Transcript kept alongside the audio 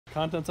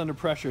Contents under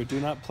pressure. Do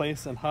not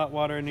place in hot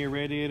water near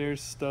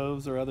radiators,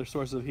 stoves, or other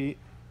source of heat.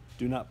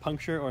 Do not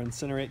puncture or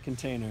incinerate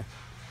container.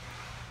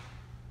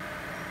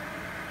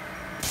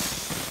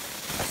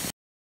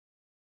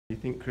 You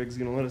think Craig's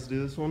gonna let us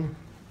do this one?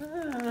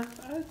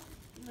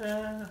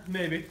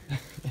 Maybe.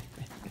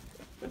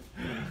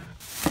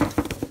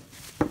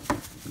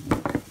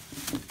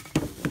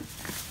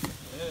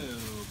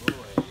 Oh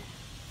boy.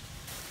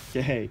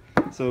 Okay,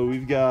 so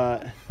we've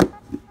got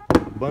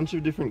a bunch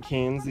of different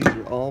cans. These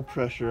are all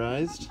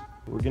pressurized.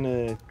 We're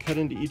gonna cut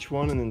into each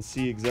one and then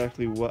see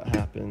exactly what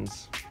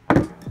happens.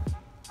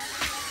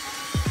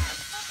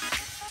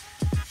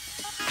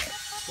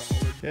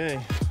 Okay,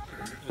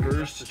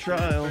 first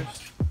trial.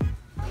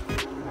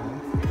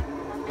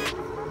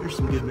 Here's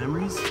some good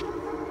memories.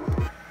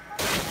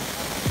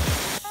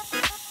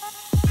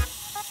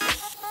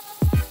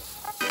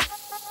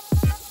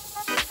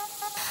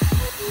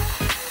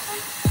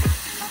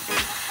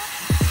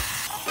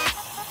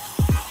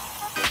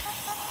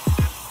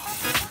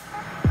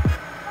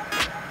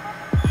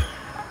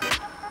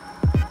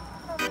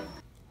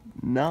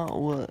 Not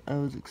what I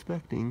was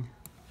expecting.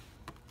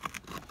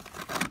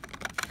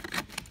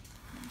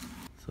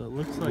 So it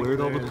looks like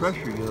where'd all the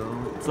pressure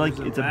go? It's like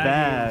it's a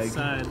bag bag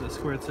inside that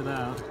squirts it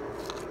out.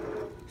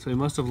 So he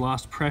must have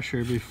lost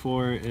pressure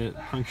before it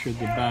punctured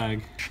the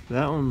bag.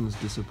 That one was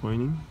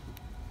disappointing.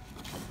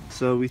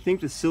 So we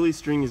think the silly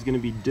string is going to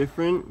be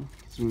different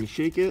because when you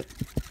shake it,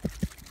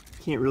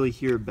 you can't really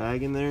hear a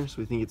bag in there. So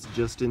we think it's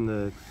just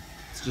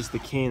the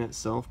can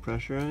itself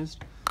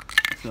pressurized.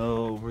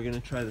 So we're going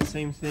to try the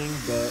same thing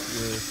but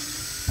with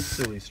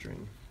silly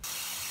string.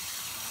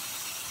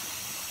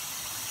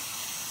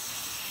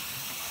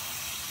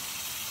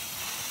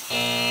 So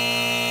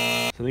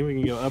I think we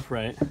can go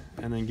upright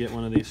and then get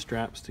one of these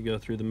straps to go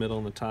through the middle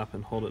and the top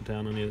and hold it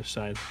down on either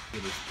side.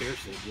 It is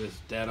pierce it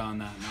just dead on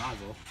that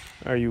nozzle.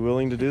 Are you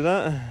willing to do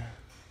that?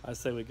 I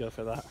say we go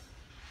for that.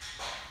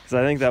 Because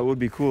I think that would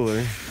be cooler.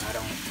 I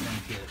don't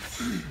think it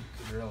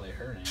could really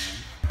hurt anything.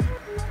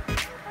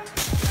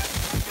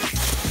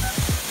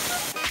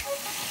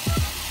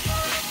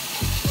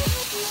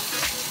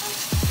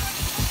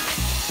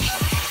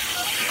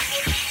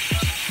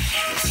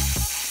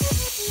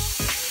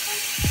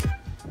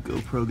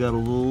 GoPro got a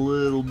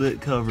little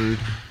bit covered.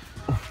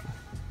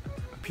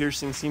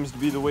 Piercing seems to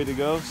be the way to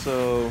go,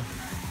 so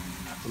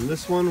on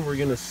this one we're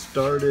gonna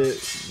start it,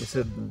 you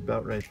said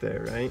about right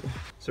there, right?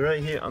 So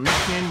right here on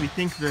this can, we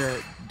think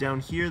that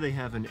down here they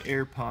have an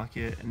air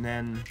pocket, and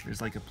then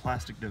there's like a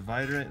plastic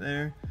divider right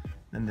there,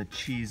 then the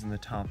cheese in the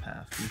top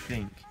half, we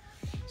think.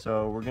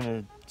 So we're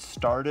gonna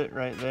start it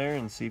right there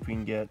and see if we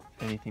can get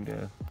anything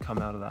to come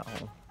out of that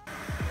hole.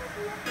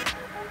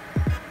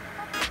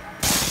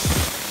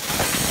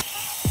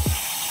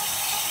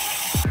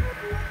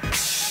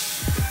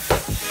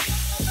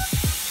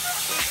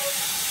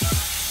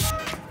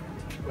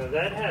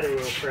 That had a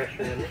little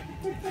pressure in it.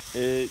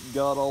 It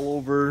got all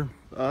over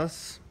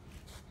us.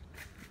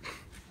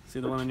 See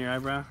the one on your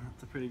eyebrow?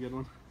 That's a pretty good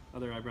one.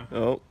 Other eyebrow.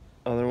 Oh,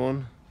 other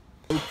one.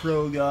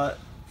 GoPro got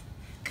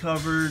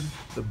covered.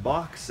 The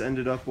box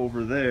ended up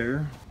over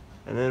there.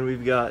 And then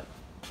we've got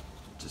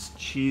just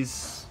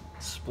cheese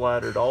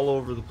splattered all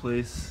over the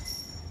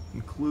place,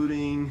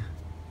 including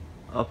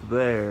up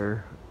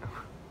there.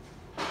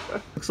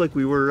 Looks like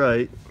we were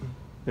right.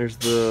 There's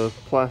the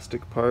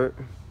plastic part.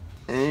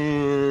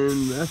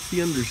 And that's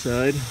the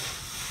underside.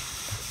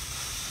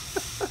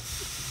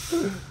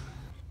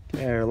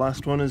 Okay, our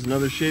last one is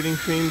another shaving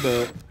cream,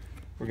 but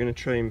we're gonna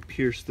try and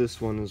pierce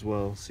this one as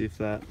well, see if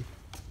that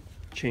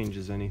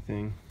changes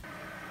anything.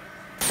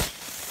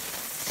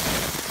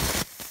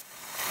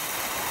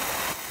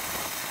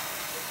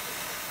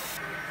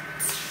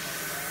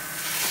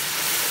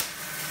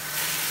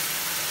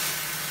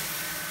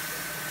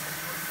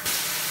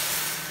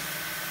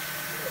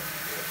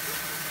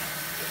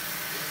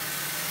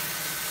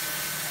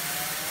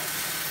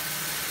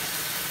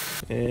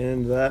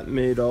 And that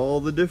made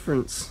all the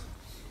difference.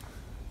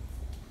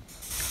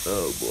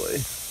 Oh boy.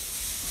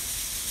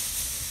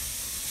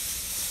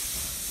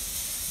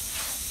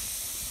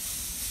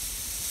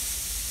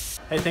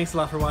 Hey, thanks a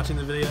lot for watching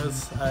the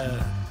videos.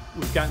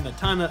 We've gotten a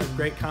ton of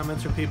great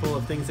comments from people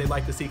of things they'd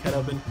like to see cut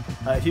open.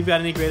 If you've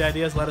got any great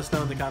ideas, let us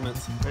know in the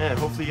comments. Yeah,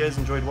 hopefully you guys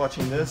enjoyed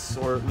watching this,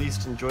 or at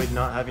least enjoyed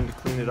not having to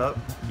clean it up.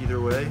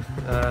 Either way,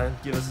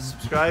 give us a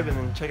subscribe and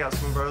then check out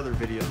some of our other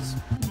videos.